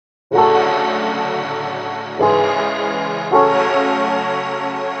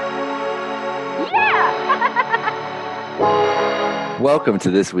Welcome to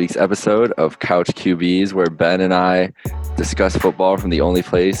this week's episode of Couch QBs, where Ben and I discuss football from the only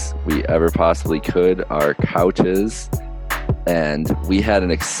place we ever possibly could, our couches. And we had an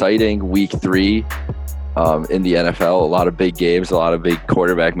exciting week 3 in the NFL. A lot of big games, a lot of big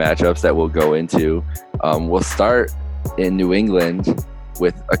quarterback matchups that we'll go into. We'll start in New England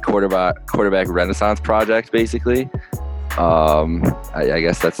with a quarterback renaissance project, basically. I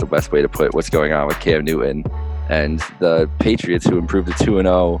guess that's the best way to put what's going on with Cam Newton. And the Patriots, who improved to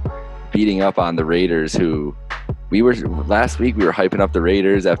 2-0, beating up on the Raiders, who last week we were hyping up the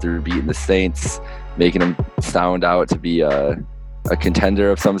Raiders after beating the Saints, making them sound out to be a contender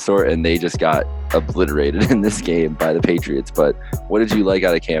of some sort, and they just got obliterated in this game by the Patriots. But what did you like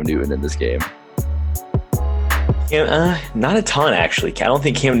out of Cam Newton in this game? Not a ton, actually. I don't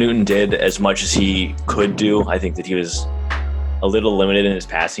think Cam Newton did as much as he could do. I think that he was a little limited in his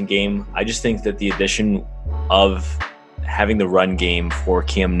passing game. I just think that the addition of having the run game for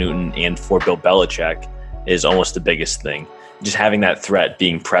Cam Newton and for Bill Belichick is almost the biggest thing. Just having that threat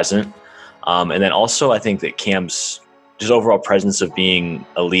being present. And then also I think that Cam's just overall presence of being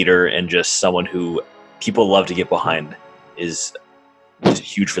a leader and just someone who people love to get behind is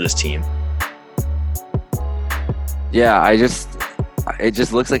huge for this team. Yeah, it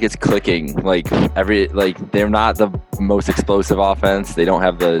just looks like it's clicking. They're not the most explosive offense. They don't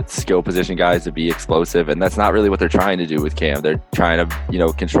have the skill position guys to be explosive, and that's not really what they're trying to do with Cam. They're trying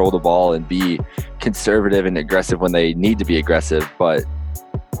to, control the ball and be conservative and aggressive when they need to be aggressive. But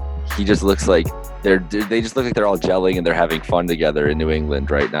he just looks like they just look like they're all gelling and they're having fun together in New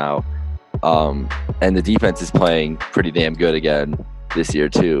England right now. And the defense is playing pretty damn good again this year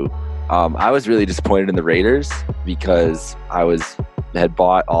too. I was really disappointed in the Raiders because I had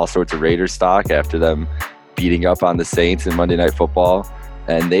bought all sorts of Raiders stock after them beating up on the Saints in Monday Night Football,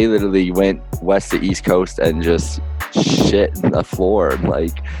 and they literally went west to East Coast and just shit the floor.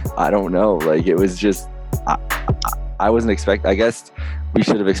 I don't know. It was just I wasn't expecting. I guess we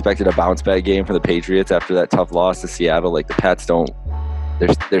should have expected a bounce back game for the Patriots after that tough loss to Seattle. The Pats don't.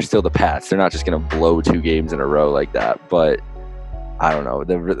 They're still the Pats. They're not just going to blow 2 games in a row like that. But I don't know.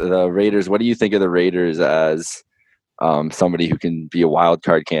 The Raiders, what do you think of the Raiders as somebody who can be a wild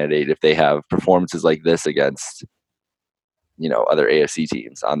card candidate if they have performances like this against, other AFC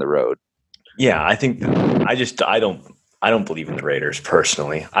teams on the road? Yeah, I think I don't believe in the Raiders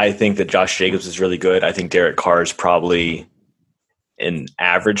personally. I think that Josh Jacobs is really good. I think Derek Carr is probably an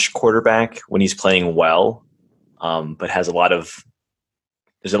average quarterback when he's playing well, but there's a lot of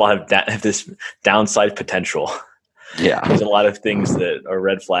this downside potential. Yeah. There's a lot of things that are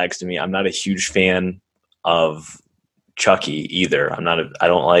red flags to me. I'm not a huge fan of Chucky either. I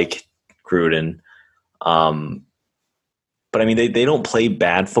don't like Gruden. But I mean, they don't play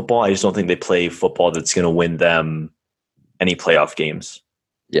bad football. I just don't think they play football that's going to win them any playoff games.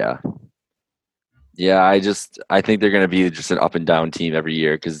 Yeah. Yeah. I think they're going to be just an up and down team every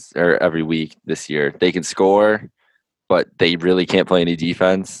year or every week this year. They can score, but they really can't play any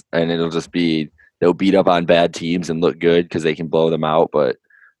defense, and it'll just be, they'll beat up on bad teams and look good because they can blow them out. But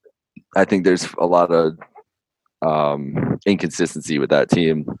I think there's a lot of inconsistency with that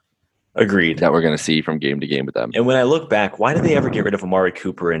team. Agreed. That we're going to see from game to game with them. And when I look back, why did they ever get rid of Amari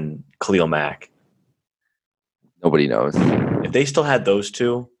Cooper and Khalil Mack? Nobody knows. If they still had those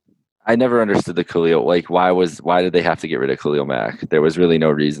two. I never understood the Khalil. Why did they have to get rid of Khalil Mack? There was really no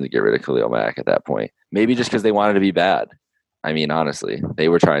reason to get rid of Khalil Mack at that point. Maybe just because they wanted to be bad. I mean, honestly, they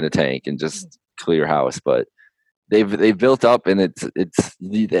were trying to tank and just clear house, but they've built up, and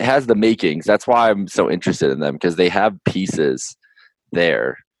it has the makings. That's why I'm so interested in them, because they have pieces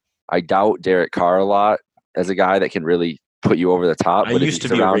there. I doubt Derek Carr a lot as a guy that can really put you over the top. I used to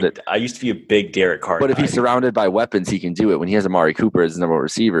be a big Derek Carr. But if he's surrounded by weapons, he can do it. When he has Amari Cooper as his number one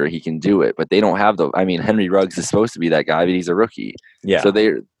receiver, he can do it. But they don't have Henry Ruggs is supposed to be that guy, but he's a rookie. Yeah. So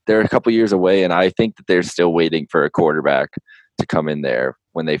they're a couple years away, and I think that they're still waiting for a quarterback to come in there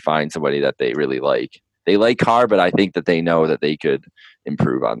when they find somebody that they really like. They like Carr, but I think that they know that they could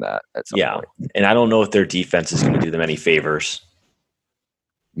improve on that at some point. And I don't know if their defense is going to do them any favors.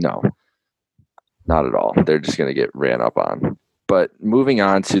 No, not at all. They're just going to get ran up on. But moving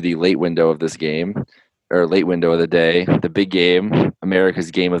on to the late window of this game, or late window of the day, the big game, America's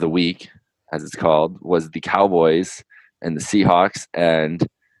game of the week, as it's called, was the Cowboys and the Seahawks. And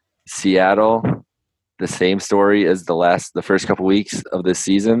Seattle, the same story as the first couple weeks of this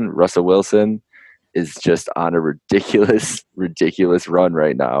season. Russell Wilson is just on a ridiculous run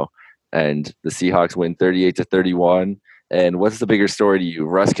right now. And the Seahawks win 38-31. And what's the bigger story to you?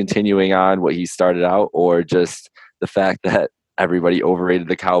 Russ continuing on what he started out, or just the fact that everybody overrated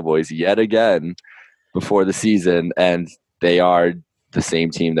the Cowboys yet again before the season, and they are the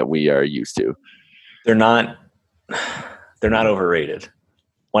same team that we are used to. They're not overrated.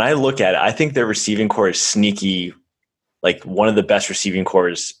 When I look at it, I think their receiving core is sneaky, like one of the best receiving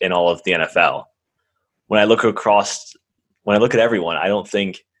cores in all of the NFL. When I look at everyone, I don't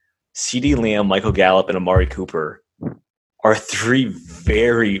think CeeDee Lamb, Michael Gallup, and Amari Cooper are three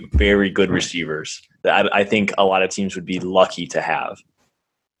very, very good receivers that I think a lot of teams would be lucky to have.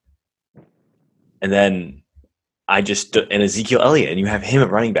 And then and Ezekiel Elliott, and you have him at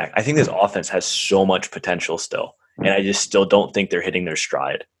running back. I think this offense has so much potential still, and I just still don't think they're hitting their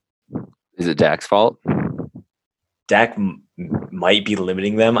stride. Is it Dak's fault? Dak might be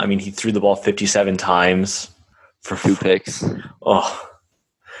limiting them. I mean, he threw the ball 57 times for 2 picks. Oh,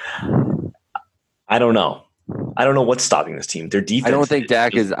 I don't know. I don't know what's stopping this team. Their defense. I don't think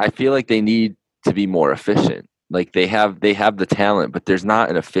Dak is. I feel like they need to be more efficient. Like they have the talent, but there's not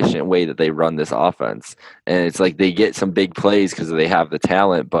an efficient way that they run this offense. And it's like they get some big plays because they have the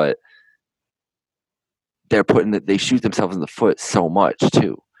talent, but they shoot themselves in the foot so much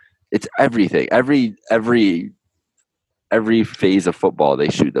too. It's everything. Every phase of football, they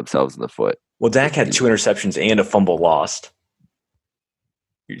shoot themselves in the foot. Well, Dak had 2 interceptions and a fumble lost.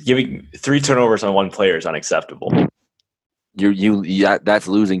 Giving 3 turnovers on one player is unacceptable. That's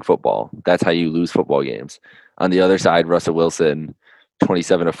losing football. That's how you lose football games. On the other side, Russell Wilson,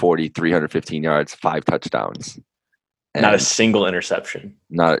 27 of 40, 315 yards, 5 touchdowns. And not a single interception.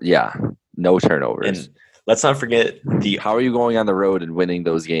 No turnovers. And let's not forget how are you going on the road and winning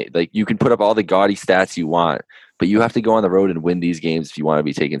those games? Like you can put up all the gaudy stats you want, but you have to go on the road and win these games if you want to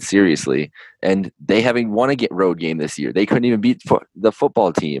be taken seriously. And they haven't won a road game this year. They couldn't even beat the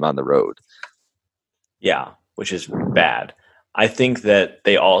football team on the road. Yeah, which is bad. I think that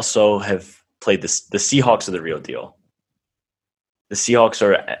they also have played this. The Seahawks are the real deal. The Seahawks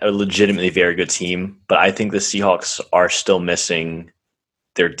are a legitimately very good team, but I think the Seahawks are still missing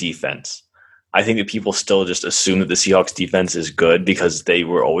their defense. I think that people still just assume that the Seahawks defense is good because they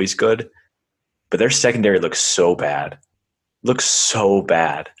were always good, but their secondary looks so bad.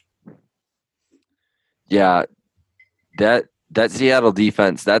 Yeah, that Seattle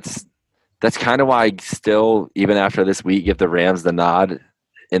defense, that's kind of why I still, even after this week, give the Rams the nod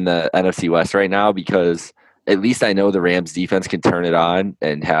in the NFC West right now, because at least I know the Rams defense can turn it on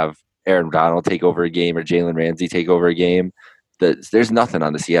and have Aaron Donald take over a game or Jalen Ramsey take over a game. There's nothing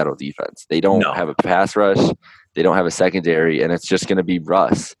on the Seattle defense. They don't have a pass rush. They don't have a secondary, and it's just going to be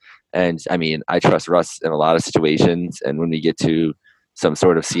Russ. And, I mean, I trust Russ in a lot of situations, and when we get to some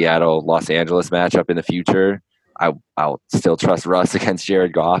sort of Seattle-Los Angeles matchup in the future, I'll still trust Russ against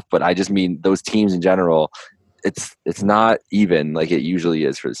Jared Goff. But I just mean those teams in general, it's not even like it usually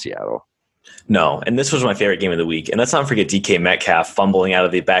is for Seattle. No, and this was my favorite game of the week. And let's not forget DK Metcalf fumbling out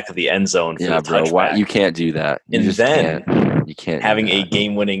of the back of the end zone for the touchback. You can't do that. You can't having a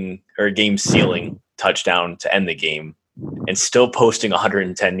game-winning or a game-sealing touchdown to end the game and still posting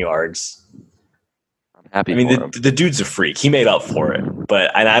 110 yards. I'm happy. The dude's a freak. He made up for it.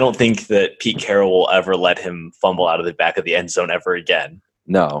 And I don't think that Pete Carroll will ever let him fumble out of the back of the end zone ever again.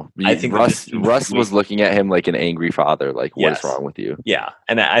 No, I think Russ was looking at him like an angry father. Like, what's wrong with you? Yeah,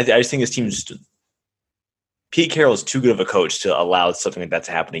 and I just think his team's Pete Carroll is too good of a coach to allow something like that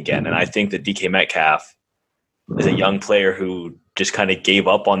to happen again. And I think that DK Metcalf is a young player who just kind of gave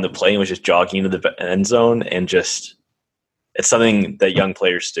up on the play and was just jogging into the end zone, and just it's something that young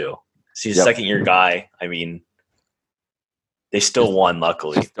players do. So he's a second-year guy. I mean, they still won,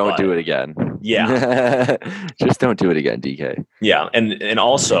 luckily. Just don't do it again. Yeah. Just don't do it again, DK. Yeah, and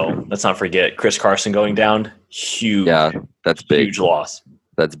also, let's not forget Chris Carson going down. Huge. Yeah, that's big. Huge loss.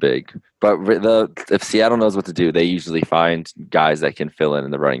 That's big. But if Seattle knows what to do, they usually find guys that can fill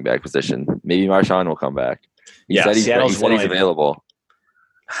in the running back position. Maybe Marshawn will come back. He said he's available.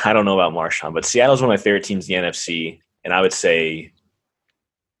 I don't know about Marshawn, but Seattle's one of my favorite teams in the NFC, and I would say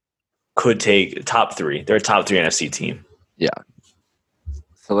could take top 3. They're a top 3 NFC team. Yeah.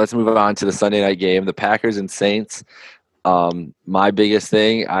 So let's move on to the Sunday night game, the Packers and Saints. My biggest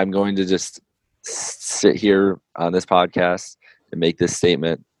thing, I'm going to just sit here on this podcast and make this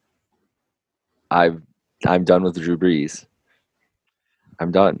statement. I'm done with Drew Brees.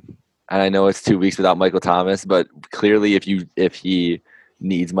 I'm done. And I know it's 2 weeks without Michael Thomas, but clearly if he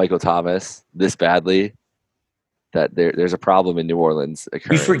needs Michael Thomas this badly, that there's a problem in New Orleans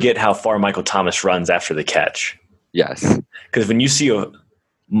occurring. We forget how far Michael Thomas runs after the catch. Yes. Because when you see Drew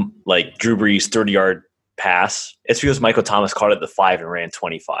Brees 30-yard pass, it's because Michael Thomas caught it at the 5 and ran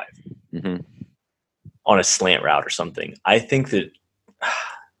 25 on a slant route or something. I think that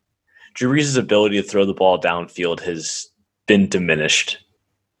Drew Brees' ability to throw the ball downfield has been diminished.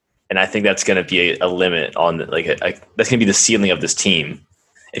 And I think that's going to be a limit on that's going to be the ceiling of this team.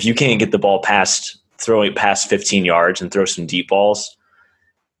 If you can't get the ball throw it past 15 yards and throw some deep balls,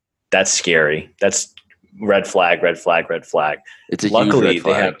 that's scary. That's red flag, red flag, red flag. It's a Luckily, huge red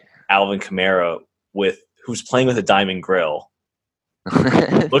flag. they have Alvin Kamara who's playing with a diamond grill.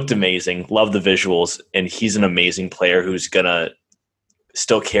 Looked amazing. Love the visuals, and he's an amazing player who's gonna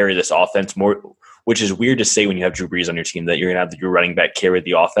still carry this offense more. Which is weird to say when you have Drew Brees on your team that you're gonna have your running back carry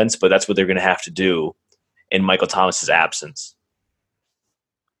the offense, but that's what they're gonna have to do in Michael Thomas's absence.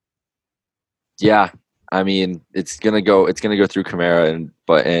 Yeah, I mean it's gonna go through Kamara,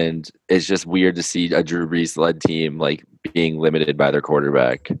 and it's just weird to see a Drew Brees led team like being limited by their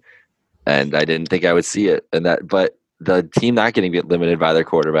quarterback, and I didn't think I would see it. But the team not getting limited by their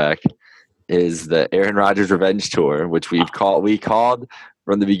quarterback is the Aaron Rodgers Revenge Tour, which we called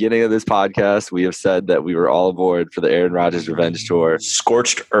from the beginning of this podcast. We have said that we were all aboard for the Aaron Rodgers Revenge Tour.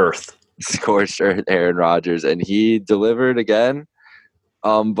 Scorched earth Aaron Rodgers, and he delivered again.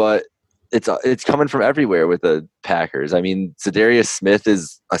 But it's coming from everywhere with the Packers. I mean, Za'Darius Smith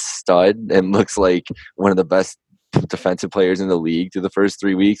is a stud and looks like one of the best defensive players in the league through the first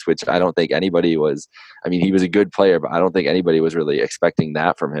 3 weeks, which I don't think anybody was. I mean, he was a good player, but I don't think anybody was really expecting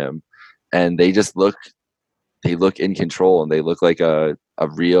that from him. And they look in control, and they look like a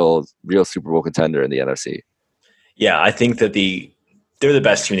real Super Bowl contender in the NFC. Yeah, I think that they're the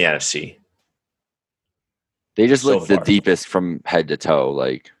best team in the NFC. They just look the deepest from head to toe.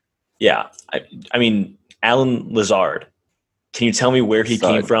 Like, yeah, I mean, Alan Lazard. Can you tell me where he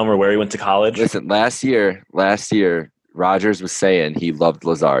came from or where he went to college? Listen, last year, Rodgers was saying he loved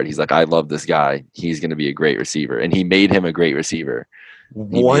Lazard. He's like, I love this guy. He's going to be a great receiver. And he made him a great receiver.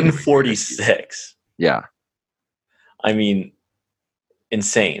 146. Yeah. I mean,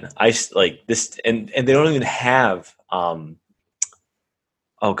 insane. I like this. And they don't even have, oh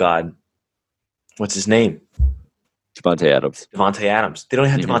God, what's his name? Devontae Adams. They don't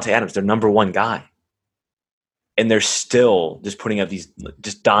have Devontae Adams. They're number one guy. And they're still just putting up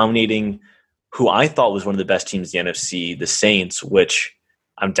just dominating who I thought was one of the best teams in the NFC, the Saints, which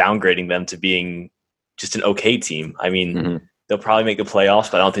I'm downgrading them to being just an okay team. I mean, they'll probably make the playoffs,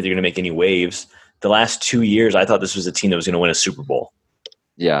 but I don't think they're going to make any waves. The last 2 years, I thought this was a team that was going to win a Super Bowl.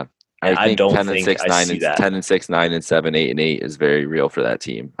 Yeah. I don't think I see that. 10-6, 9-7, 8-8 is very real for that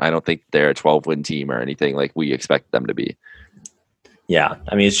team. I don't think they're a 12-win team or anything like we expect them to be. Yeah.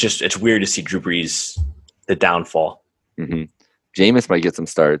 I mean, it's weird to see Drew Brees, the downfall. Jameis might get some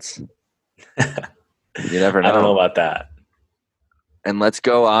starts. You never know. I don't know about that. And let's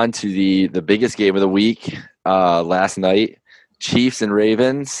go on to the biggest game of the week last night. Chiefs and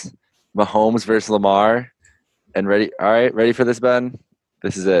Ravens. Mahomes versus Lamar. And ready? All right, ready for this, Ben?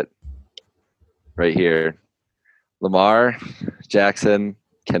 This is it. Right here. Lamar Jackson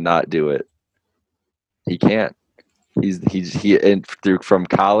cannot do it. He can't. From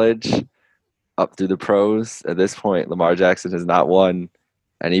college up through the pros, at this point, Lamar Jackson has not won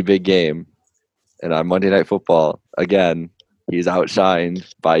any big game. And on Monday Night Football, again, he's outshined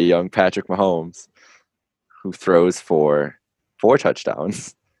by young Patrick Mahomes, who throws for 4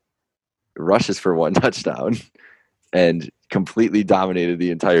 touchdowns, rushes for 1 touchdown, and completely dominated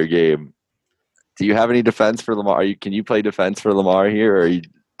the entire game. Do you have any defense for Lamar? Can you play defense for Lamar here, or do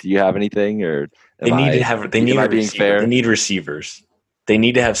you have anything? Or they need receivers. They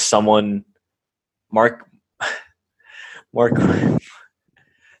need to have someone. Mark.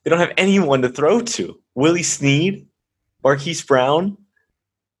 They don't have anyone to throw to. Willie Snead, Marquise Brown.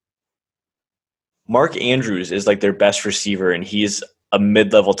 Mark Andrews is like their best receiver, and he's a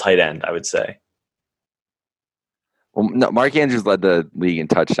mid-level tight end, I would say. Well, no, Mark Andrews led the league in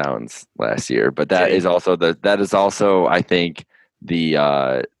touchdowns last year, but that is also I think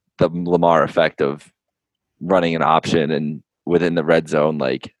the Lamar effect of running an option and within the red zone,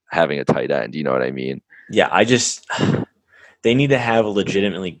 like having a tight end. You know what I mean? Yeah, they need to have a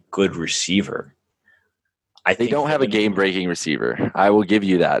legitimately good receiver. They don't have a game-breaking receiver. I will give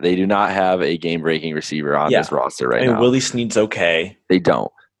you that. They do not have a game-breaking receiver on this roster right now. Willie Snead's okay. They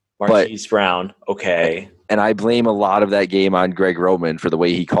don't. Marquise Brown, okay. And I blame a lot of that game on Greg Roman for the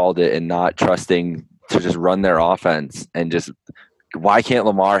way he called it and not trusting to just run their offense. And just why can't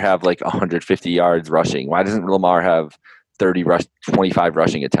Lamar have like 150 yards rushing? Why doesn't Lamar have 25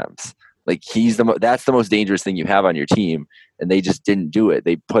 rushing attempts? Like that's the most dangerous thing you have on your team, and they just didn't do it.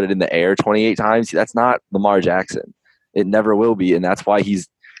 They put it in the air 28 times. That's not Lamar Jackson. It never will be, and that's why he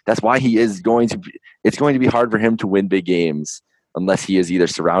is going to be. It's going to be hard for him to win big games unless he is either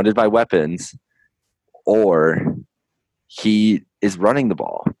surrounded by weapons or he is running the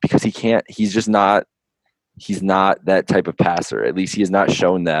ball, because he can't. He's just not. He's not that type of passer. At least he has not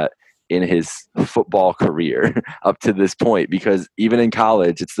shown that in his football career up to this point, because even in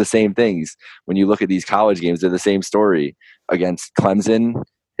college, it's the same things. When you look at these college games, they're the same story. Against Clemson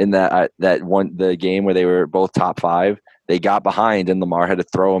in the game where they were both top 5, they got behind and Lamar had to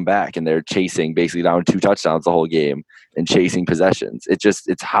throw them back, and they're chasing basically down 2 touchdowns the whole game and chasing possessions.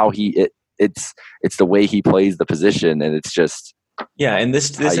 It's how it's the way he plays the position, and it's just and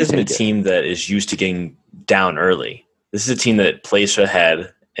this isn't a team that is used to getting down early. This is a team that plays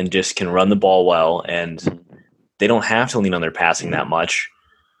ahead and just can run the ball well, and they don't have to lean on their passing that much.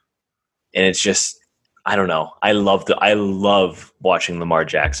 And it's just, I don't know. I love watching Lamar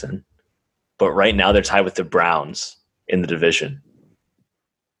Jackson, but right now they're tied with the Browns in the division.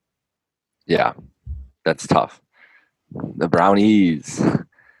 Yeah, that's tough. The Brownies.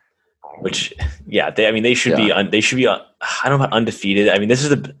 Which, they should be. They should be. I don't know about undefeated. I mean, this is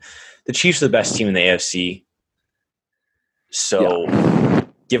the Chiefs are the best team in the AFC. So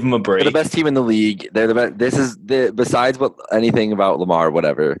give them a break. They're the best team in the league. They're the best. This is besides anything about Lamar,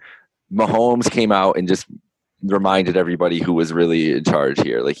 whatever. Mahomes came out and just reminded everybody who was really in charge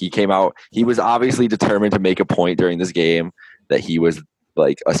here. Like, he came out, he was obviously determined to make a point during this game that he was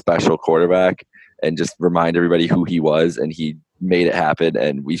like a special quarterback, and just remind everybody who he was, and he made it happen.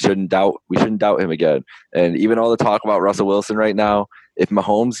 And we shouldn't doubt him again. And even all the talk about Russell Wilson right now, if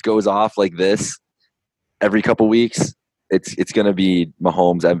Mahomes goes off like this every couple weeks, it's going to be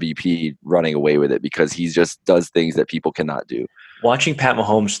Mahomes MVP running away with it, because he just does things that people cannot do. Watching Pat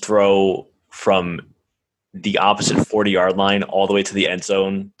Mahomes throw from the opposite 40-yard line all the way to the end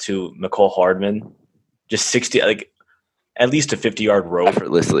zone to Mecole Hardman, just 60, like at least a 50-yard rope,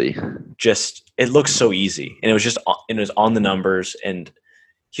 effortlessly. Just, it looks so easy, and it was on the numbers, and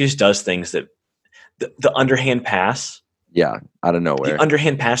he just does things that the underhand pass. Yeah, out of nowhere. The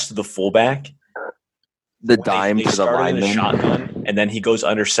underhand pass to the fullback. The dime they to the lineman. The shotgun, and then he goes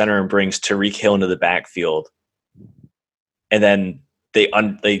under center and brings Tyreek Hill into the backfield. And then they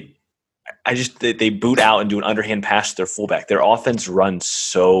boot out and do an underhand pass to their fullback. Their offense runs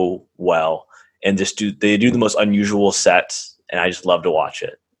so well, and they do the most unusual sets, and I just love to watch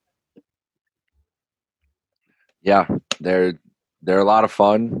it. Yeah, they're a lot of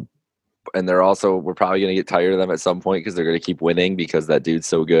fun, and we're probably going to get tired of them at some point, because they're going to keep winning because that dude's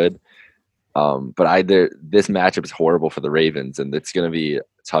so good. But this matchup is horrible for the Ravens, and it's going to be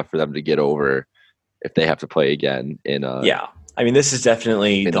tough for them to get over if they have to play again in I mean, this is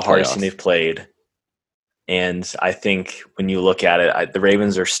definitely the hardest team they've played. And I think when you look at it, the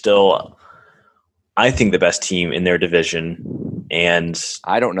Ravens are still, I think, the best team in their division. And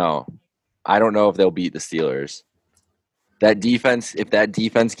I don't know if they'll beat the Steelers. If that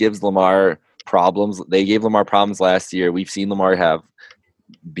defense gives Lamar problems, they gave Lamar problems last year. We've seen Lamar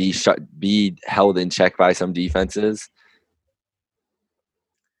be held in check by some defenses.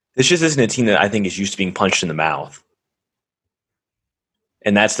 This just isn't a team that I think is used to being punched in the mouth.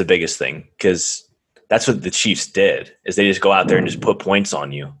 And that's the biggest thing, because that's what the Chiefs did, is they just go out there and just put points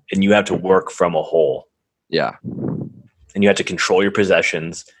on you, and you have to work from a hole. Yeah. And you have to control your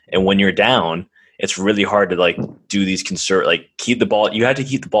possessions. And when you're down, it's really hard to do these keep the ball. You have to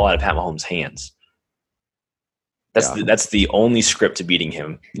keep the ball out of Pat Mahomes' hands. That's the only script to beating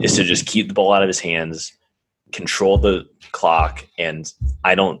him, is to just keep the ball out of his hands, control the clock. And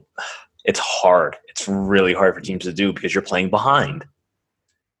it's hard. It's really hard for teams to do, because you're playing behind.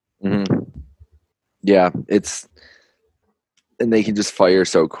 Mm-hmm. Yeah, and they can just fire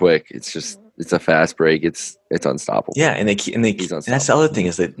so quick. It's a fast break. It's unstoppable. Yeah, and that's the other thing,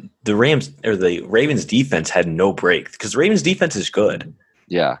 is that the Ravens defense had no break, because the Ravens defense is good.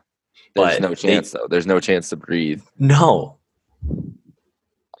 Yeah, there's no chance though. There's no chance to breathe. No.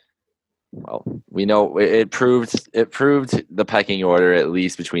 Well, we know it proved the pecking order, at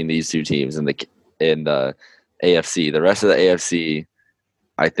least between these two teams in the AFC. The rest of the AFC,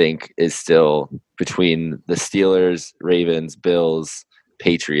 I think, is still between the Steelers, Ravens, Bills,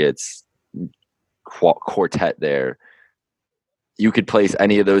 Patriots quartet there. You could place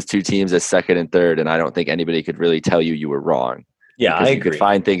any of those two teams as second and third, and I don't think anybody could really tell you were wrong. Yeah, I agree. You could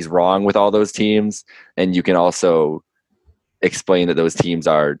find things wrong with all those teams, and you can also explain that those teams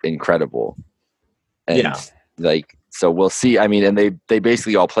are incredible. And so we'll see. I mean, and they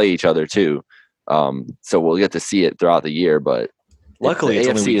basically all play each other too. So we'll get to see it throughout the year, but luckily the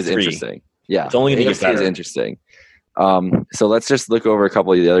it's AFC only is 3. interesting. Yeah, it's only going to get better. Is interesting. So let's just look over a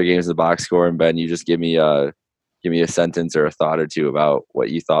couple of the other games in the box score, and Ben, you just give me a sentence or a thought or two about what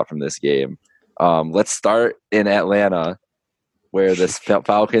you thought from this game. Let's start in Atlanta, where the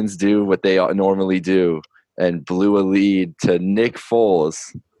Falcons do what they normally do and blew a lead to Nick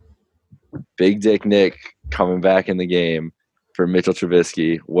Foles. Big Dick Nick coming back in the game. for Mitchell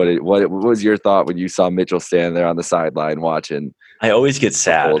Trubisky. What was your thought when you saw Mitchell stand there on the sideline watching? I always get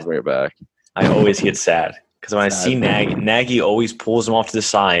sad. Bring it back. I always get sad because when I see Nagy always pulls him off to the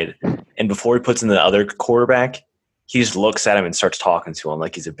side, and before he puts in the other quarterback, he just looks at him and starts talking to him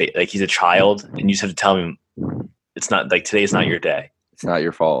like he's a child, and you just have to tell him it's not like today's not your day. It's not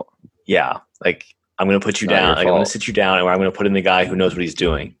your fault. Yeah, like I'm going to put you down. Like I'm going to sit you down, and I'm going to put in the guy who knows what he's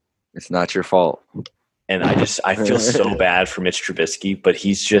doing. It's not your fault. And I feel so bad for Mitch Trubisky, but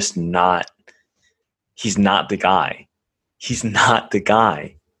he's just not. He's not the guy. He's not the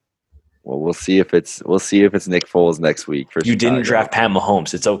guy. Well, we'll see if it's Nick Foles next week. You didn't draft Pat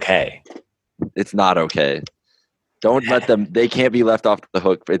Mahomes. It's okay. It's not okay. Don't let them. They can't be left off the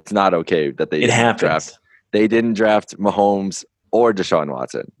hook. It's not okay that they. It happens. Draft. They didn't draft Mahomes or Deshaun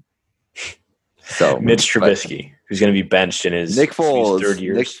Watson. So Mitch Trubisky, who's going to be benched in his Nick Foles, third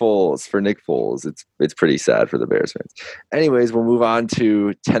year. Nick Foles. It's pretty sad for the Bears fans. Anyways, we'll move on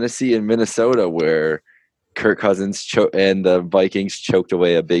to Tennessee and Minnesota, where Kirk Cousins and the Vikings choked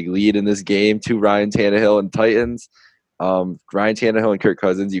away a big lead in this game to Ryan Tannehill and Titans. Ryan Tannehill and Kirk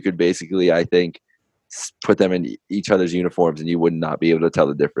Cousins, you could basically, I think, put them in each other's uniforms and you would not be able to tell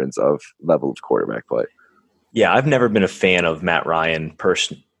the difference of level of quarterback play. Yeah, I've never been a fan of Matt Ryan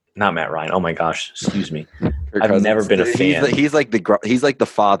Not Matt Ryan. Oh my gosh, excuse me. I've never been a fan. He's like the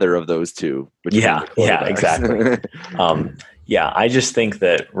father of those two. Yeah, exactly. I just think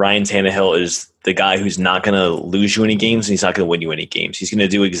that Ryan Tannehill is the guy who's not going to lose you any games and he's not going to win you any games. He's going to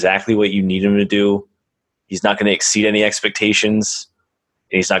do exactly what you need him to do. He's not going to exceed any expectations,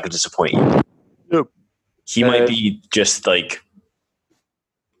 and he's not going to disappoint you. Yep. He might be just like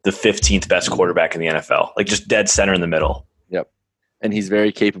the 15th best quarterback in the NFL, like just dead center in the middle. Yep. And he's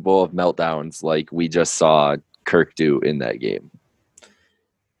very capable of meltdowns like we just saw Kirk do in that game.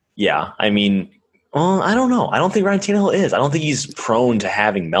 Yeah, I mean, I don't know. I don't think Ryan Tannehill is. I don't think he's prone to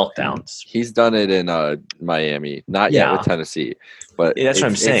having meltdowns. He's done it in Miami, not yet with Tennessee. But that's what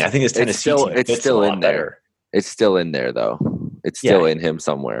I'm saying. I think this Tennessee team it's still in there. Better. It's still in there, though. It's still in him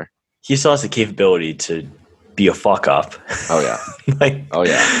somewhere. He still has the capability to be a fuck up. Oh yeah. Oh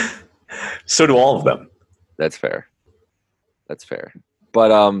yeah. So do all of them. That's fair.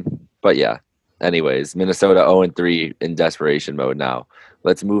 But yeah. Anyways, Minnesota 0-3 in desperation mode now.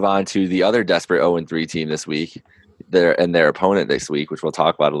 Let's move on to the other desperate 0-3 team this week. Their opponent this week, which we'll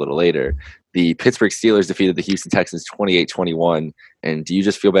talk about a little later. The Pittsburgh Steelers defeated the Houston Texans 28-21. And do you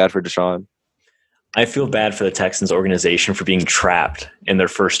just feel bad for Deshaun? I feel bad for the Texans organization for being trapped in their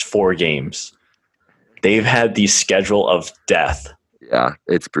first 4 games. They've had the schedule of death. Yeah,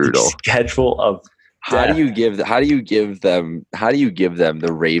 it's brutal. The schedule of death. How do you give them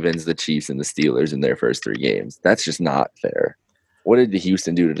the Ravens, the Chiefs, and the Steelers in their first 3 games? That's just not fair. What did the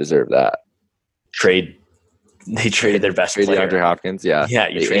Houston do to deserve that? They traded their best player. Andre Hopkins, yeah. Yeah,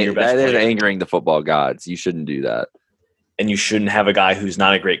 you traded your best player. That is angering the football gods. You shouldn't do that. And you shouldn't have a guy who's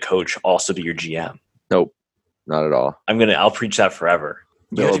not a great coach also be your GM. Nope, not at all. I'll preach that forever.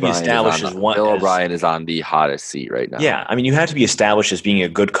 You have to be established as one. Bill O'Brien is on the hottest seat right now. Yeah, I mean, you have to be established as being a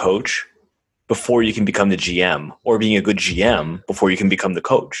good coach before you can become the GM, or being a good GM before you can become the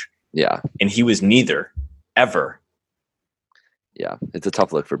coach. Yeah. And he was neither, ever. Yeah, it's a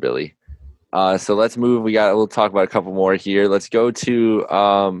tough look for Billy. So let's move. We'll talk about a couple more here. Let's go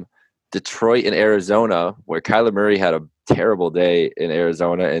to Detroit and Arizona, where Kyler Murray had a terrible day in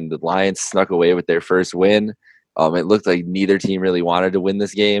Arizona, and the Lions snuck away with their first win. It looked like neither team really wanted to win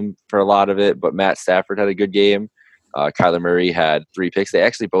this game for a lot of it, but Matt Stafford had a good game. Kyler Murray had 3 picks. They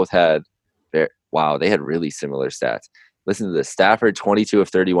actually both had they had really similar stats. Listen to this. Stafford, 22 of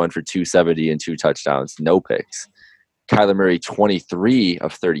 31 for 270 and 2 touchdowns, no picks. Kyler Murray, 23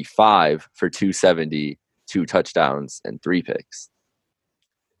 of 35 for 270, 2 touchdowns, and 3 picks.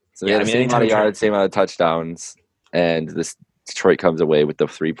 So they had the same amount of yards, same amount of touchdowns, and this Detroit comes away with the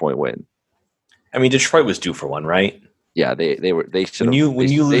 3-point win. I mean, Detroit was due for one, right? Yeah, they should. When you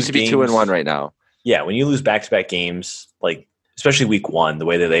lose, they should be 2-1 right now. Yeah, when you lose back-to-back games, like especially week 1, the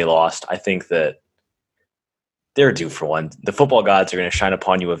way that they lost, I think that they're due for one. The football gods are going to shine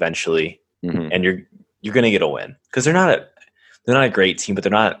upon you eventually, and you're going to get a win because they're not a great team, but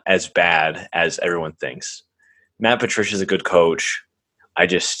they're not as bad as everyone thinks. Matt Patricia's a good coach. I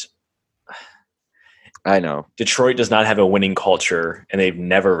know Detroit does not have a winning culture, and they've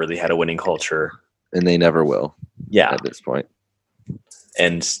never really had a winning culture, and they never will. Yeah, at this point.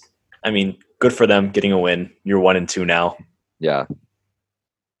 And I mean, good for them getting a win. You're 1-2 now. Yeah.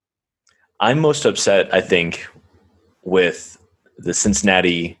 I'm most upset, I think, with the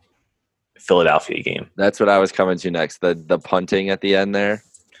Cincinnati Philadelphia game. That's what I was coming to next. The punting at the end there.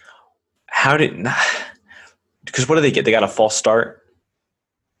 Because what do they get? They got a false start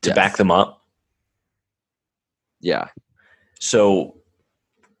to back them up. Yeah. So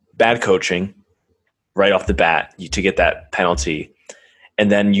bad coaching right off the bat to get that penalty.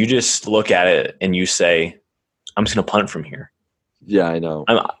 And then you just look at it and you say, I'm just going to punt from here. Yeah, I know.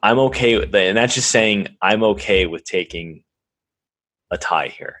 I'm okay with that. And that's just saying I'm okay with taking a tie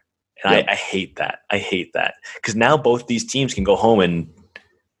here. And I hate that. I hate that. Because now both these teams can go home and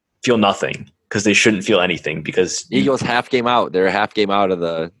feel nothing because they shouldn't feel anything because Eagles half game out. They're a half game out of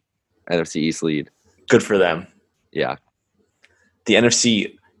the NFC East lead. Good for them. Yeah. The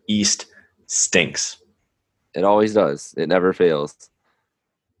NFC East stinks. It always does. It never fails.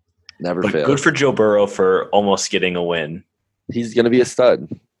 Never fails. Good for Joe Burrow for almost getting a win. He's going to be a stud.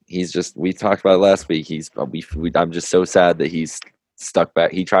 We talked about it last week. I'm just so sad that he's stuck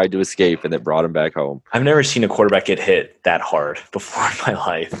back. He tried to escape and it brought him back home. I've never seen a quarterback get hit that hard before in my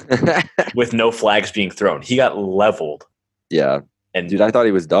life with no flags being thrown. He got leveled. Yeah. And dude, I thought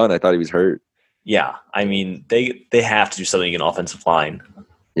he was done. I thought he was hurt. Yeah. I mean, they have to do something in offensive line.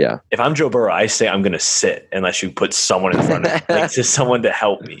 Yeah. If I'm Joe Burrow, I say I'm going to sit unless you put someone in front of me, like just someone to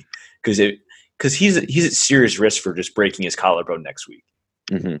help me. Because he's at serious risk for just breaking his collarbone next week.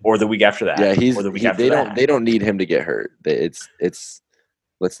 Mm-hmm. Or the week after that. Yeah, they don't need him to get hurt. Let's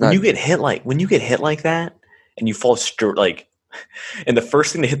not. When you get hit like that, and you fall and the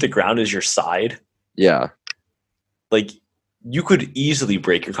first thing to hit the ground is your side. Yeah, like you could easily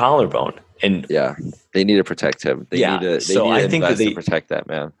break your collarbone, and yeah, they need to protect him. I think that they protect that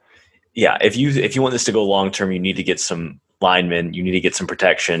man. Yeah, if you want this to go long term, you need to get some linemen. You need to get some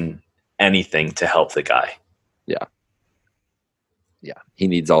protection, anything to help the guy. Yeah. Yeah, he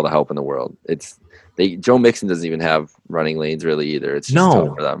needs all the help in the world. Joe Mixon doesn't even have running lanes really either. It's just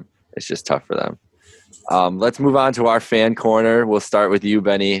tough for them. It's just tough for them. Let's move on to our fan corner. We'll start with you,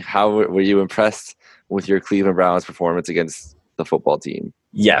 Benny. How were you impressed with your Cleveland Browns performance against the football team?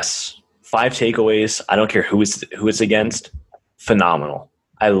 Yes. 5 takeaways. I don't care who it's against. Phenomenal.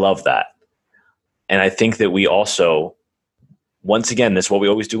 I love that. And I think that we also, once again, this is what we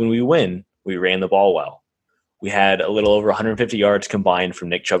always do when we win. We ran the ball well. We had a little over 150 yards combined from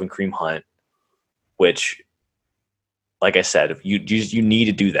Nick Chubb and Kareem Hunt, which, like I said, you need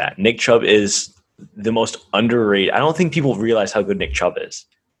to do that. Nick Chubb is the most underrated. I don't think people realize how good Nick Chubb is.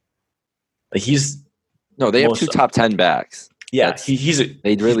 Like they have 2 top 10 backs. Yeah,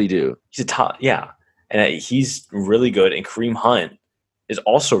 they really do. He's a top, yeah, and he's really good. And Kareem Hunt is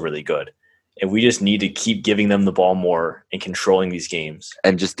also really good. And we just need to keep giving them the ball more and controlling these games.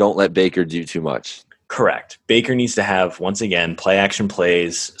 And just don't let Baker do too much. Correct. Baker needs to have, once again, play action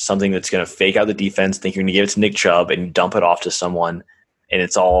plays, something that's going to fake out the defense, think you're going to give it to Nick Chubb and dump it off to someone, and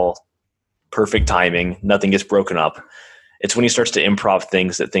it's all perfect timing. Nothing gets broken up. It's when he starts to improv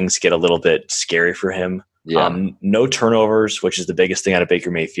things that things get a little bit scary for him. Yeah. No turnovers, which is the biggest thing out of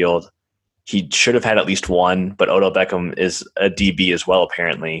Baker Mayfield. He should have had at least one, but Odell Beckham is a DB as well,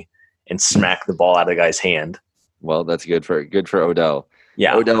 apparently, and smacked the ball out of the guy's hand. Well, that's good for Odell.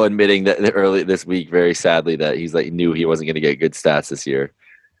 Yeah. Odell admitting that early this week, very sadly, that he's knew he wasn't going to get good stats this year.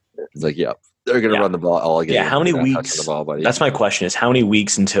 He's like, yeah, they're going to run the ball all game. Yeah, how many weeks? The ball, buddy. That's my question: is how many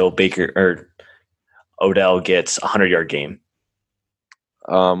weeks until Baker or Odell gets a 100-yard game?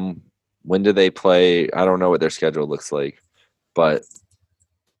 When do they play? I don't know what their schedule looks like, but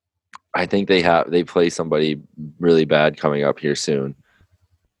I think they play somebody really bad coming up here soon.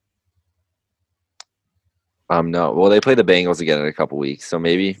 No. Well, they play the Bengals again in a couple weeks, so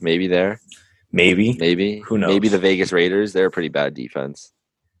maybe there. Maybe. Who knows? Maybe the Vegas Raiders. They're a pretty bad defense.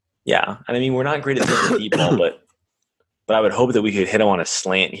 Yeah, I mean we're not great at throwing the deep ball, but I would hope that we could hit them on a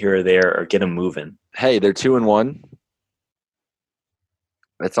slant here or there or get them moving. Hey, they're 2-1.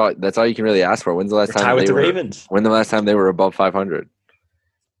 That's all you can really ask for. When's the last time the Ravens? When the last time they were above 500?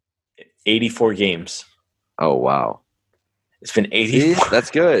 84 games. Oh wow. It's been 84.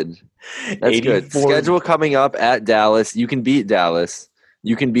 That's good. That's 84. Good. Schedule coming up at Dallas. You can beat Dallas.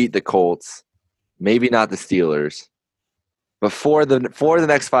 You can beat the Colts. Maybe not the Steelers. But for the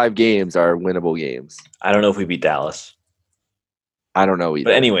next 5 games are winnable games. I don't know if we beat Dallas. I don't know either.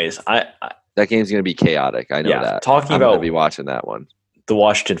 But anyways, that game's going to be chaotic. I know that. I'm going to be watching that one. The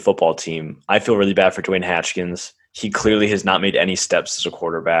Washington football team. I feel really bad for Dwayne Haskins. He clearly has not made any steps as a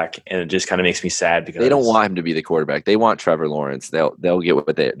quarterback, and it just kind of makes me sad because they don't want him to be the quarterback. They want Trevor Lawrence. They'll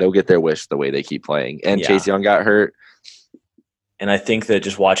get their wish the way they keep playing. And Chase Young got hurt. And I think that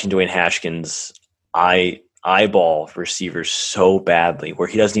just watching Dwayne Haskins, eyeball receivers so badly where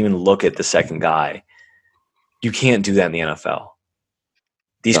he doesn't even look at the second guy. You can't do that in the NFL.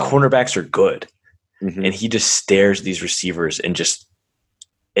 These cornerbacks are good, and he just stares at these receivers and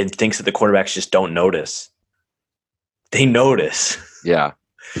thinks that the quarterbacks just don't notice. They notice. Yeah.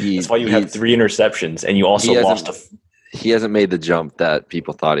 That's why you have 3 interceptions, and you also lost he hasn't made the jump that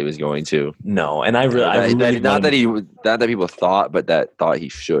people thought he was going to. No, and I really not that people thought, but that thought he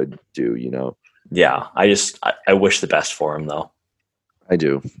should do. Yeah, I wish the best for him though. I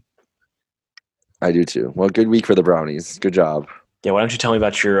do too. Well, good week for the Brownies. Good job. Yeah, why don't you tell me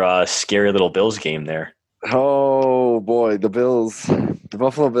about your scary little Bills game there? Oh boy, the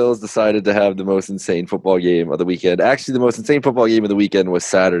Buffalo Bills decided to have the most insane football game of the weekend. Actually, the most insane football game of the weekend was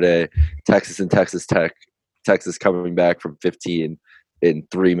Saturday. Texas and Texas Tech. Texas coming back from 15 in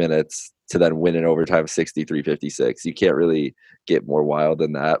 3 minutes to then win in overtime 63-56. You can't really get more wild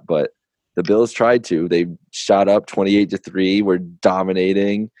than that, but the Bills tried to. They shot up 28-3, were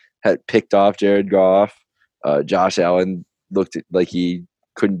dominating, had picked off Jared Goff. Josh Allen looked like he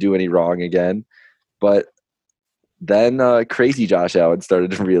couldn't do any wrong again. But then crazy Josh Allen started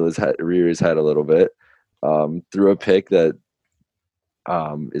to rear his head a little bit. Threw a pick that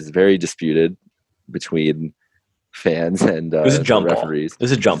is very disputed between fans and it was a jump referees. It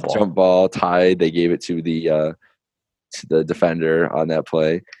was a jump ball. Jump ball tied. They gave it to the defender on that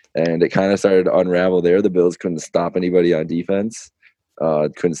play, and it kind of started to unravel there. The Bills couldn't stop anybody on defense.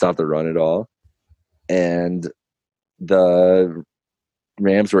 Couldn't stop the run at all, and the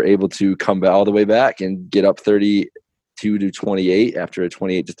Rams were able to come all the way back and get up 32-28 after a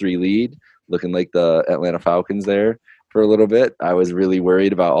 28-3 lead, looking like the Atlanta Falcons there for a little bit. I was really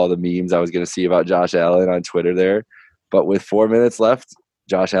worried about all the memes I was going to see about Josh Allen on Twitter there. But with 4 minutes left,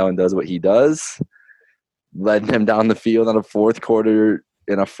 Josh Allen does what he does, led him down the field in a fourth quarter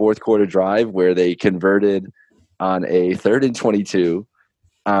drive where they converted on a 3rd and 22.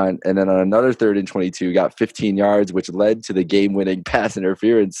 And then on another 3rd and 22, got 15 yards, which led to the game-winning pass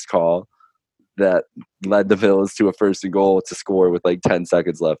interference call that led the Bills to a 1st and goal to score with like 10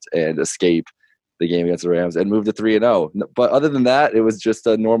 seconds left and escape the game against the Rams and move to 3-0. But other than that, it was just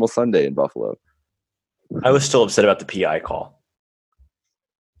a normal Sunday in Buffalo. I was still upset about the PI call.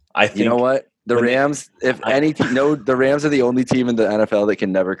 I think you know what? The Rams, the Rams are the only team in the NFL that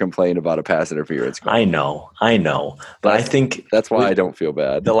can never complain about a pass interference call. I know. But I think that's why I don't feel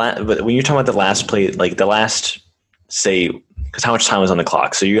bad. But when you're talking about the last play, like the last, say, because how much time was on the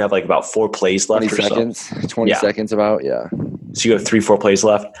clock? So you have like about 4 plays left 20 seconds, 20 seconds about, yeah. So you have 3-4 plays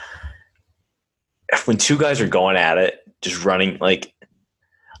left. When 2 guys are going at it, just running, like,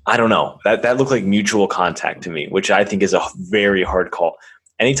 I don't know. That looked like mutual contact to me, which I think is a very hard call.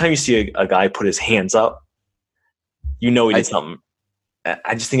 Anytime you see a guy put his hands up, he did something.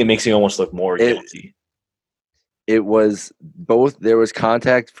 I just think it makes me almost look more guilty. It was both. There was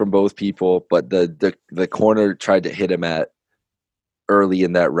contact from both people, but the corner tried to hit him at early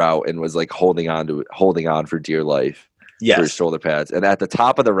in that route and was like holding on for dear life. Yes. For his shoulder pads. And at the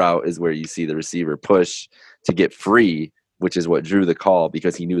top of the route is where you see the receiver push to get free, which is what drew the call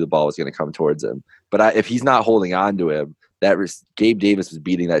because he knew the ball was going to come towards him. But if he's not holding on to him, Gabe Davis was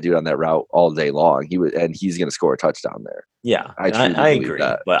beating that dude on that route all day long. He's going to score a touchdown there. Yeah, I agree.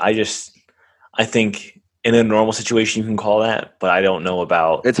 That. But I think in a normal situation you can call that, but I don't know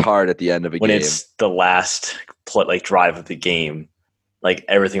about. It's hard at the end of a game when it's the last drive of the game, like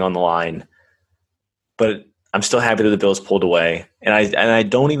everything on the line. But I'm still happy that the Bills pulled away, and I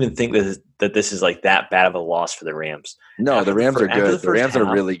don't even think that this is like that bad of a loss for the Rams. No, the Rams are good. The Rams are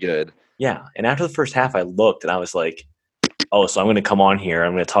really good. Yeah, and after the first half, I looked and I was like, "Oh, so I'm going to come on here.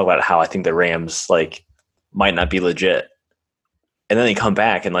 I'm going to talk about how I think the Rams might not be legit." And then they come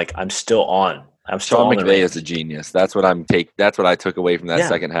back, and I'm still on. I'm still Sean on. McVay is a genius. That's what That's what I took away from that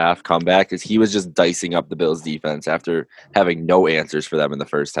second half comeback. Is he was just dicing up the Bills' defense after having no answers for them in the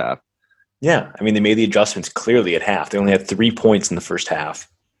first half. Yeah, I mean, they made the adjustments clearly at half. They only had 3 points in the first half.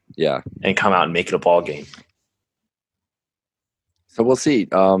 Yeah. And come out and make it a ball game. So we'll see.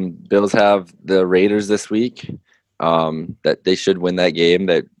 Bills have the Raiders this week. That they should win that game.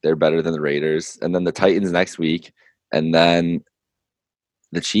 That they're better than the Raiders. And then the Titans next week. And then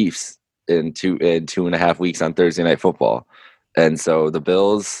the Chiefs in 2.5 weeks on Thursday Night Football. And so the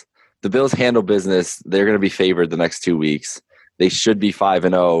Bills handle business. They're going to be favored the next 2 weeks. They should be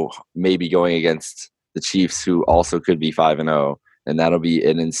 5-0, maybe going against the Chiefs, who also could be 5-0, and that'll be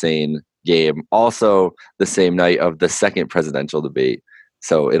an insane game. Also, the same night of the second presidential debate,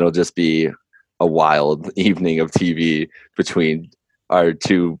 so it'll just be a wild evening of TV between our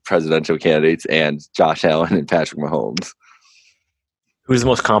 2 presidential candidates and Josh Allen and Patrick Mahomes. Who's the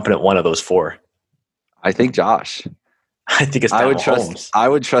most competent one of those 4? I think Josh. I think it's Mahomes. I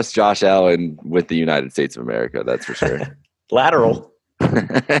would trust Josh Allen with the United States of America. That's for sure. Lateral.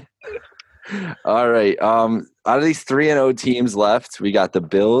 All right. Out of these 3-0 teams left, we got the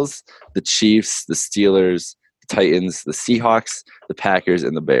Bills, the Chiefs, the Steelers, the Titans, the Seahawks, the Packers,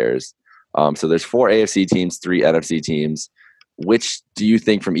 and the Bears. So there's 4 AFC teams, 3 NFC teams. Which do you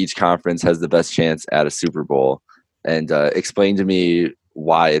think from each conference has the best chance at a Super Bowl? And explain to me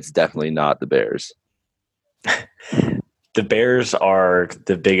why it's definitely not the Bears. The Bears are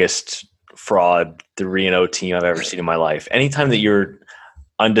the biggest fraud 3-0 team I've ever seen in my life. Anytime that you're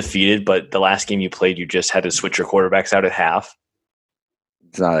undefeated, but the last game you played, you just had to switch your quarterbacks out at half.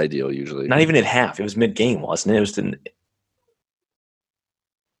 It's not ideal usually. Not even at half. It was mid-game, wasn't it? It was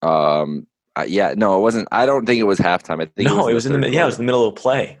no, it wasn't. I don't think it was halftime. I think it was in the it was the middle of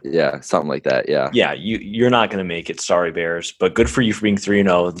play. Yeah, something like that. Yeah. Yeah, you're not going to make it. Sorry, Bears, but good for you for being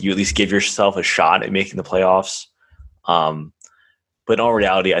 3-0. You at least give yourself a shot at making the playoffs. But in all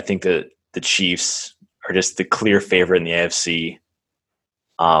reality, I think that the Chiefs are just the clear favorite in the AFC.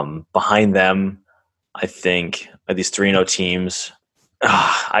 Behind them, I think are these 3-0 teams.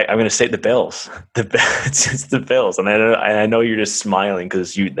 I'm going to say the Bills. It's the Bills, and I know you're just smiling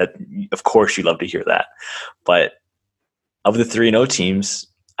because of course you love to hear that. But of the 3-0 teams,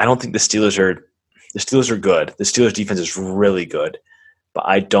 I don't think the Steelers are. The Steelers are good. The Steelers defense is really good, but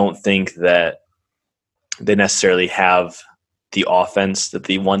I don't think that they necessarily have the offense that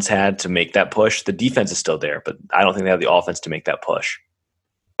they once had to make that push. The defense is still there, but I don't think they have the offense to make that push.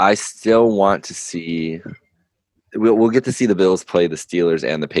 I still want to see. We'll get to see the Bills play the Steelers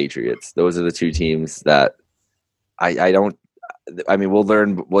and the Patriots. Those are the 2 teams that I don't. I mean, we'll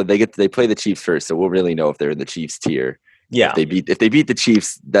learn. Well, they play the Chiefs first, so we'll really know if they're in the Chiefs tier. Yeah, if they beat the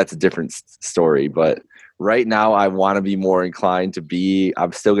Chiefs, that's a different story. But right now, I want to be more inclined to be.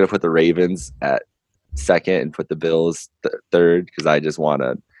 I'm still going to put the Ravens at second and put the Bills third because I just want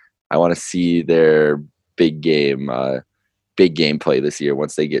to. I want to see their big game play this year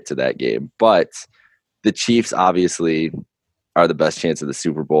once they get to that game, but. The Chiefs obviously are the best chance of the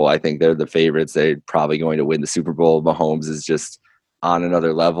Super Bowl. I think they're the favorites. They're probably going to win the Super Bowl. Mahomes is just on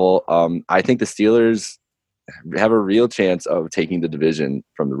another level. I think the Steelers have a real chance of taking the division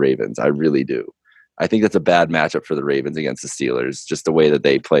from the Ravens. I really do. I think that's a bad matchup for the Ravens against the Steelers, just the way that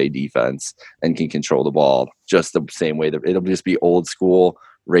they play defense and can control the ball just the same way that it'll just be old school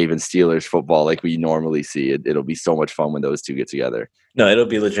Ravens Steelers football like we normally see. It'll be so much fun when those 2 get together. No, it'll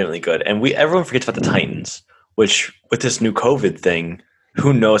be legitimately good. And everyone forgets about the Titans, which with this new COVID thing,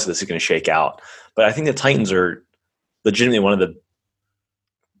 who knows how this is going to shake out. But I think the Titans are legitimately one of the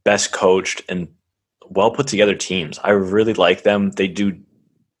best coached and well put together teams. I really like them. They do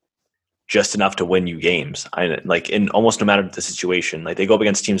just enough to win you games. In almost no matter the situation. Like they go up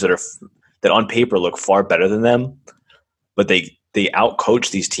against teams that on paper look far better than them, but they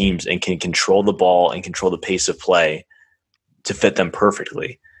out-coach these teams and can control the ball and control the pace of play to fit them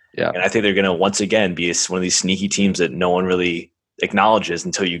perfectly. Yeah. And I think they're going to, once again, be one of these sneaky teams that no one really acknowledges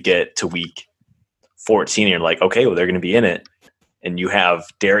until you get to week 14 and you're like, okay, well, they're going to be in it. And you have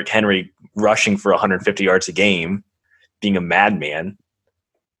Derrick Henry rushing for 150 yards a game, being a madman.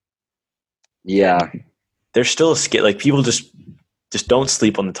 Yeah. There's still people just don't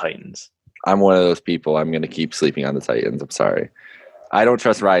sleep on the Titans. I'm one of those people. I'm going to keep sleeping on the Titans. I'm sorry. I don't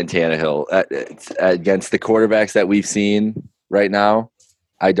trust Ryan Tannehill against the quarterbacks that we've seen right now.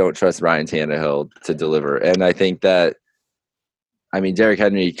 I don't trust Ryan Tannehill to deliver. And I think that, Derrick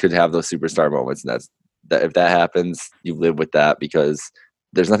Henry could have those superstar moments. And that if that happens, you live with that because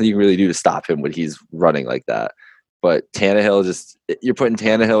there's nothing you can really do to stop him when he's running like that. But Tannehill you're putting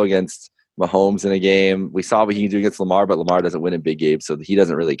Tannehill against Mahomes in a game. We saw what he can do against Lamar, but Lamar doesn't win in big games, so he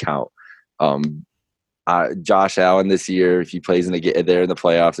doesn't really count. Josh Allen this year, if he plays in the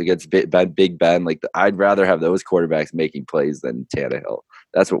playoffs against Big Ben, I'd rather have those quarterbacks making plays than Tannehill.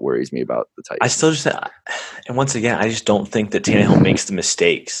 That's what worries me about the Titans. I still and once again, I just don't think that Tannehill makes the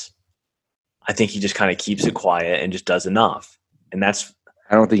mistakes. I think he just kind of keeps it quiet and just does enough, and that's.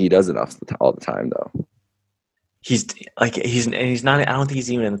 I don't think he does enough all the time, though. He's not. I don't think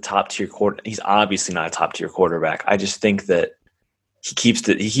he's even in the top tier quarter. He's obviously not a top tier quarterback. I just think that he keeps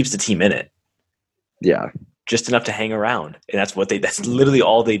the team in it. Yeah, just enough to hang around, and that's literally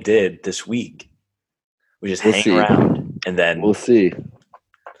all they did this week, was just hang around, and then we'll see.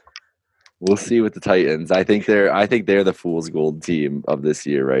 We'll see with the Titans. I think they're the fool's gold team of this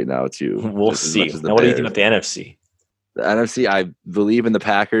year right now too. We'll see. Now, what do you think about the NFC? The NFC, I believe in the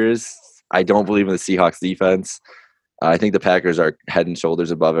Packers. I don't believe in the Seahawks defense. I think the Packers are head and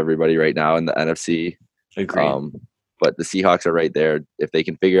shoulders above everybody right now in the NFC. Agreed. But the Seahawks are right there. If they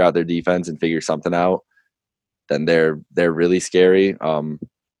can figure out their defense and figure something out, then they're really scary.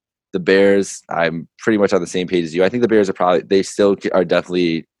 The Bears, I'm pretty much on the same page as you. I think the Bears they still are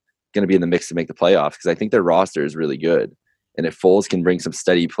definitely going to be in the mix to make the playoffs because I think their roster is really good. And if Foles can bring some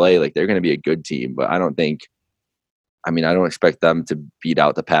steady play, they're going to be a good team. But I don't think I mean, I don't expect them to beat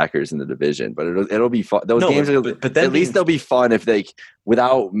out the Packers in the division, but it'll be fun. Those games, but then at least they'll be fun if they,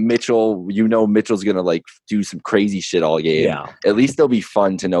 without Mitchell, Mitchell's gonna like do some crazy shit all game. Yeah. At least they'll be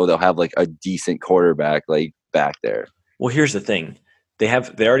fun to know they'll have like a decent quarterback like back there. Well, here's the thing: they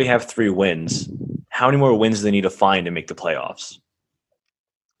already have 3 wins. How many more wins do they need to find to make the playoffs?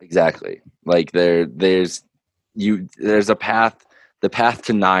 Exactly. Like there's a path. The path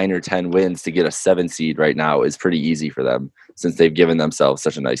to 9 or 10 wins to get a 7 seed right now is pretty easy for them since they've given themselves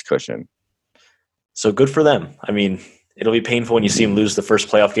such a nice cushion. So good for them. I mean, it'll be painful when you see them lose the first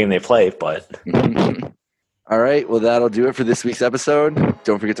playoff game they play, but. All right. Well, that'll do it for this week's episode.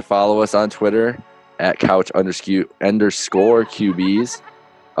 Don't forget to follow us on Twitter at couch_QBs.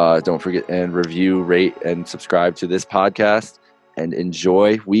 Don't forget and review, rate, and subscribe to this podcast. And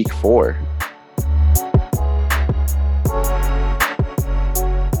enjoy week 4.